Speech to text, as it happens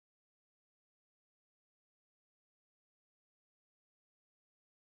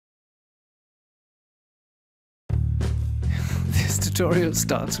tutorial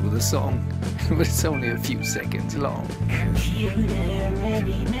starts with a song, but it's only a few seconds long. Computer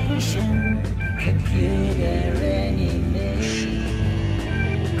animation. Computer animation.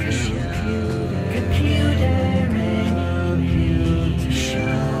 Computer animation.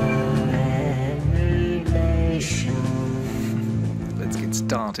 Let's get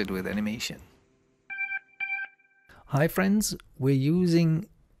started with animation. Hi friends, we're using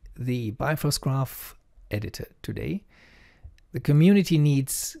the Bifröst Graph editor today. The community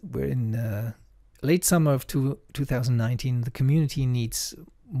needs, we're in late summer of 2019, the community needs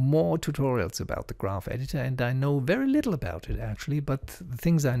more tutorials about the graph editor, and I know very little about it actually, but the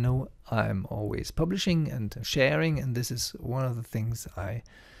things I know I'm always publishing and sharing, and this is one of the things I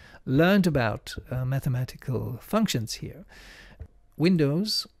learned about mathematical functions here.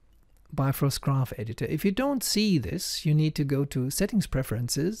 Windows Bifröst Graph editor. If you don't see this, you need to go to Settings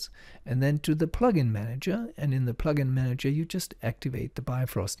Preferences and then to the Plugin Manager, and in the Plugin Manager you just activate the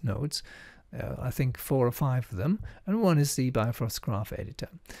Bifrost nodes. I think 4 or 5 of them, and one is the Bifröst Graph editor.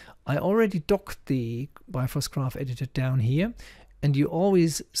 I already docked the Bifröst Graph editor down here, and you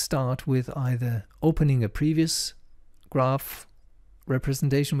always start with either opening a previous graph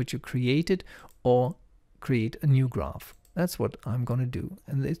representation which you created or create a new graph. That's what I'm going to do,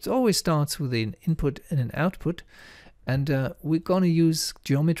 and it always starts with an input and an output, and we're going to use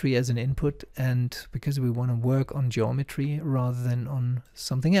geometry as an input, and because we want to work on geometry rather than on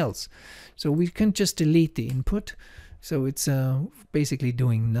something else, so we can just delete the input, so it's basically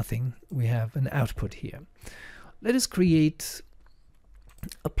doing nothing. We have an output here. Let us create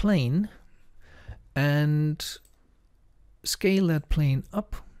a plane and scale that plane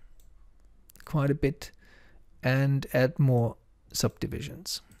up quite a bit and add more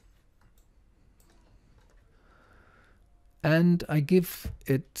subdivisions. And I give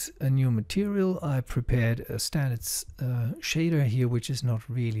it a new material. I prepared a standard shader here, which is not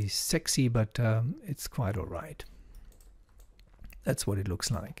really sexy, but it's quite alright. That's what it looks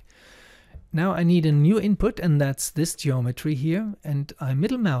like. Now I need a new input, and that's this geometry here, and I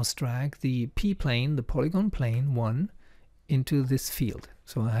middle mouse drag the P-plane, the polygon plane 1, into this field.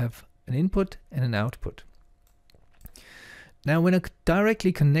 So I have an input and an output. Now when I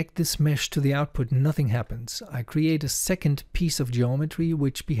directly connect this mesh to the output, nothing happens. I create a second piece of geometry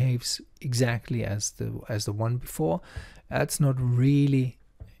which behaves exactly as the one before. That's not really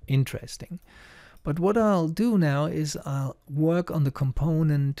interesting. But what I'll do now is I'll work on the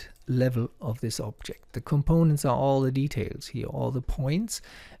component level of this object. The components are all the details here, all the points,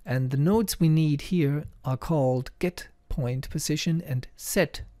 and the nodes we need here are called get point position and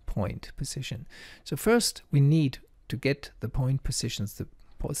set point position. So first we need to get the point positions, the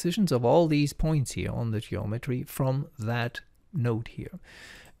positions of all these points here on the geometry from that node here.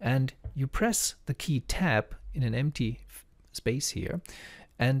 And you press the key tab in an empty space here,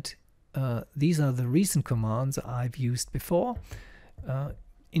 and these are the recent commands I've used before.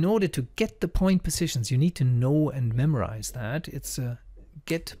 In order to get the point positions, you need to know and memorize that. It's a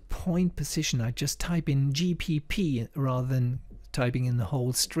get point position. I just type in GPP rather than typing in the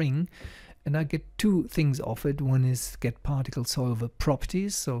whole string, and I get 2 things offered. One is get particle solver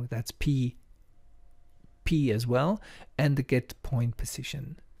properties, so that's P as well, and the get point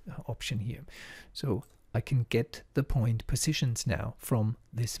position option here. So I can get the point positions now from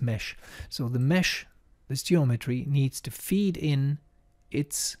this mesh. So the mesh, this geometry, needs to feed in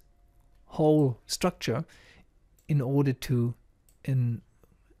its whole structure in order to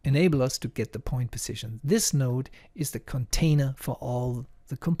enable us to get the point position. This node is the container for all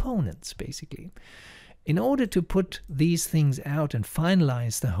the components, basically. In order to put these things out and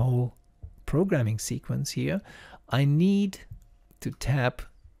finalize the whole programming sequence here, I need to tap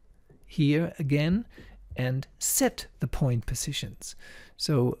here again and set the point positions.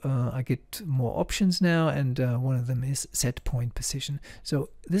 So I get more options now, and one of them is set point position. So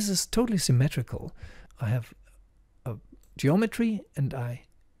this is totally symmetrical. I have a geometry and I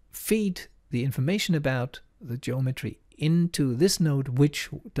feed the information about the geometry into this node, which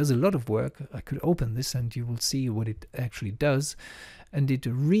does a lot of work. I could open this and you will see what it actually does, and it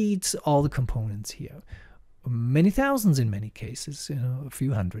reads all the components here, many thousands in many cases, you know, a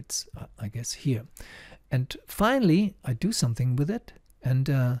few hundreds I guess here. And finally I do something with it, and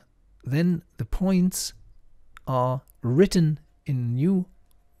then the points are written in a new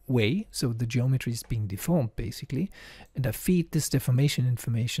way, so the geometry is being deformed basically, and I feed this deformation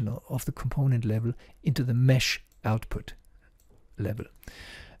information of the component level into the mesh output level.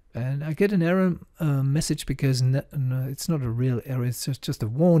 And I get an error message because no, it's not a real error, it's just a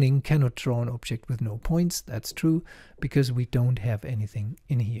warning: cannot draw an object with no points. That's true because we don't have anything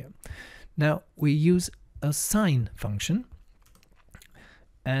in here. Now we use a sine function,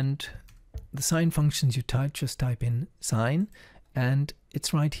 and the sine functions you just type in sine, and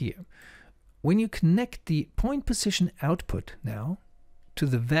it's right here. When you connect the point position output now to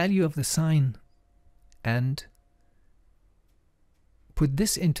the value of the sine and put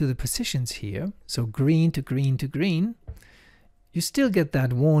this into the positions here, so green to green to green, you still get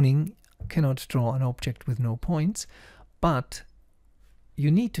that warning, cannot draw an object with no points, but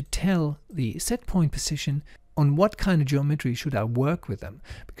you need to tell the set point position on what kind of geometry should I work with them,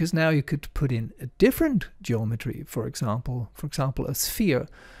 because now you could put in a different geometry, for example a sphere,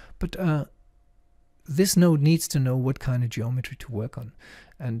 but this node needs to know what kind of geometry to work on,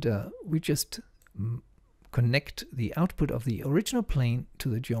 and we just connect the output of the original plane to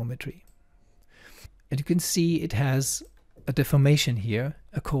the geometry. And you can see it has a deformation here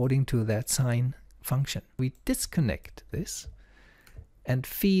according to that sine function. We disconnect this and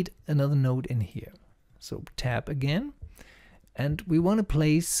feed another node in here. So tab again, and we want to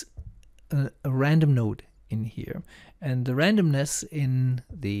place a random node in here. And the randomness in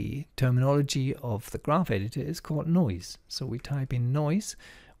the terminology of the graph editor is called noise. So we type in noise.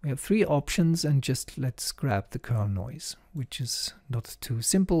 We have three options, and just let's grab the curl noise, which is not too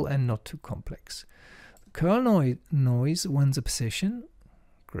simple and not too complex. Curl noise wants a position.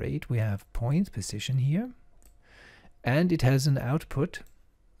 Great, we have point position here, and it has an output,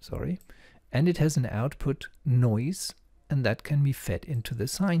 and it has an output noise, and that can be fed into the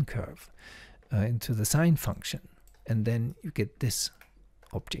sine curve, into the sine function, and then you get this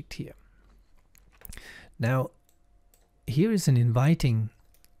object here. Now, here is an inviting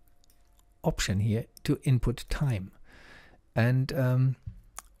option here to input time, and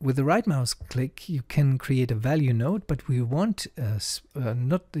with the right mouse click you can create a value node, but we want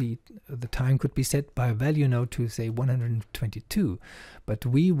not the time could be set by a value node to say 122, but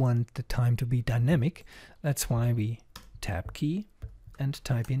we want the time to be dynamic. That's why we tab key and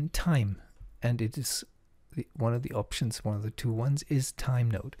type in time, and it is one of the options, one of the two ones is time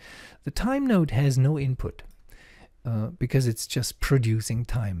node. The time node has no input because it's just producing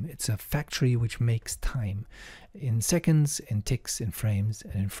time. It's a factory which makes time in seconds, in ticks, in frames,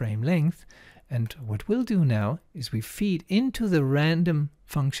 and in frame length. And what we'll do now is we feed into the random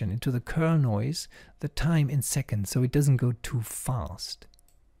function, into the curl noise, the time in seconds, so it doesn't go too fast.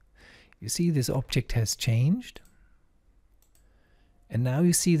 You see this object has changed, and now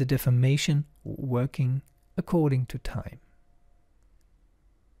you see the deformation working according to time.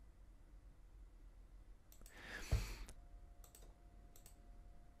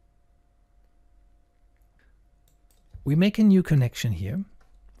 We make a new connection here,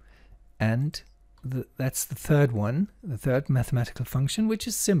 and that's the third one, the third mathematical function, which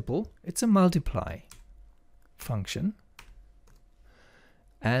is simple. It's a multiply function,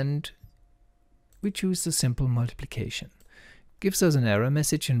 and we choose the simple multiplication. Gives us an error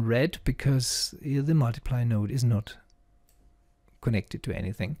message in red because the multiply node is not connected to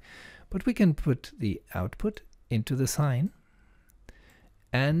anything, but we can put the output into the sine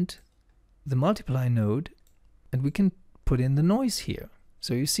and the multiply node, and we can put in the noise here.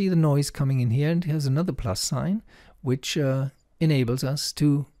 So you see the noise coming in here, and it has another plus sign, which enables us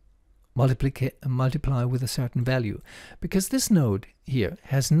to multiply with a certain value. Because this node here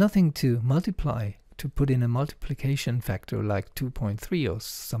has nothing to multiply, to put in a multiplication factor like 2.3 or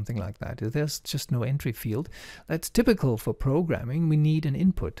something like that. There's just no entry field. That's typical for programming. We need an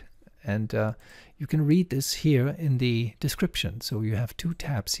input. And you can read this here in the description. So you have two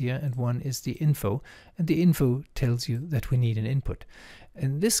tabs here, and one is the info, and the info tells you that we need an input.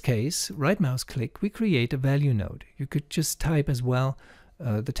 In this case, right mouse click, we create a value node. You could just type as well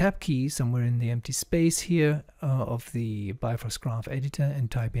the tab key somewhere in the empty space here of the Bifröst Graph editor and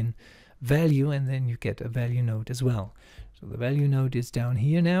type in value, and then you get a value node as well. So the value node is down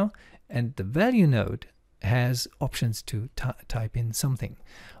here now, and the value node has options to type in something,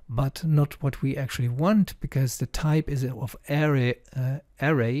 but not what we actually want, because the type is of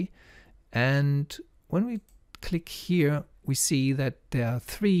array, and when we click here we see that there are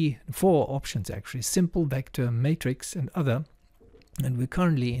four options actually: simple, vector, matrix, and other. And we're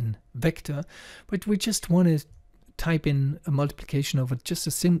currently in vector, but we just want to type in a multiplication over just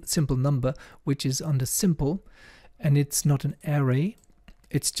a simple number, which is under simple, and it's not an array.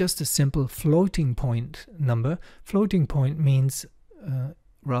 It's just a simple floating point number. Floating point means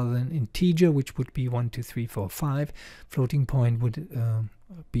rather than integer, which would be 1, 2, 3, 4, 5, floating point would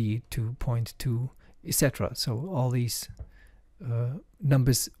be 2.2, etc. So all these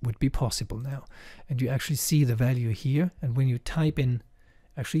numbers would be possible now. And you actually see the value here. And when you type in,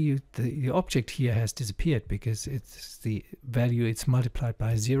 actually the object here has disappeared because it's the value, it's multiplied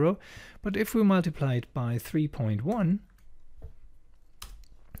by 0. But if we multiply it by 3.1,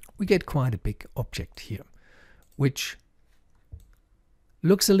 we get quite a big object here, which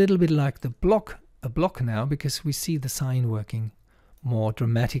looks a little bit like a block now, because we see the sine working more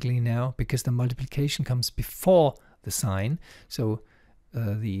dramatically now, because the multiplication comes before the sine. So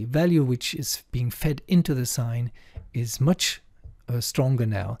the value which is being fed into the sine is much stronger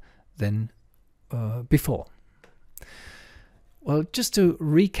now than before. Well, just to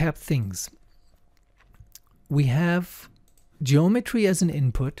recap things, we have geometry as an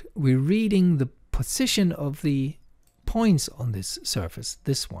input. We're reading the position of the points on this surface,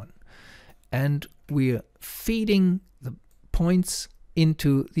 this one, and we're feeding the points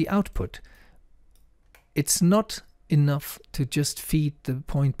into the output. It's not enough to just feed the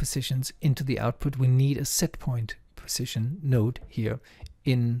point positions into the output. We need a set point position node here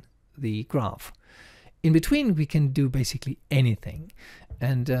in the graph. In between, we can do basically anything,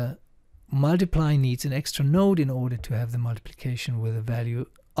 and multiply needs an extra node in order to have the multiplication with a value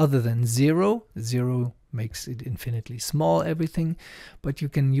other than 0. 0 makes it infinitely small, everything, but you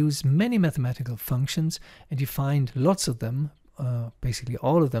can use many mathematical functions, and you find lots of them, basically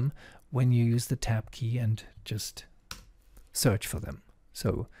all of them, when you use the tab key and just search for them.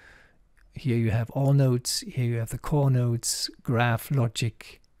 So here you have all nodes, here you have the core nodes, graph,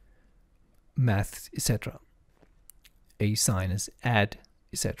 logic, math, etc. A sinus, add,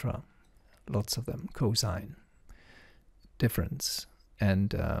 etc. Lots of them, cosine, difference,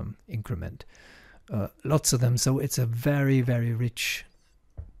 and increment. Lots of them. So it's a very, very rich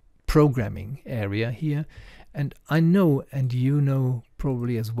programming area here. And I know, and you know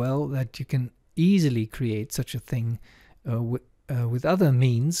probably as well, that you can easily create such a thing with other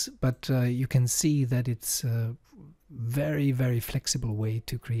means, but you can see that it's a very, very flexible way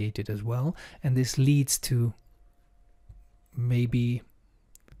to create it as well. And this leads to maybe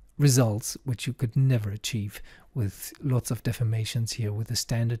results which you could never achieve with lots of deformations here, with the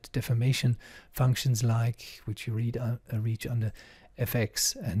standard deformation functions like which you reach under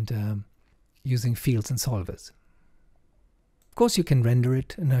fx, and using fields and solvers. Of course, you can render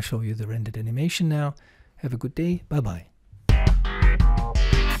it, and I'll show you the rendered animation now. Have a good day. Bye bye.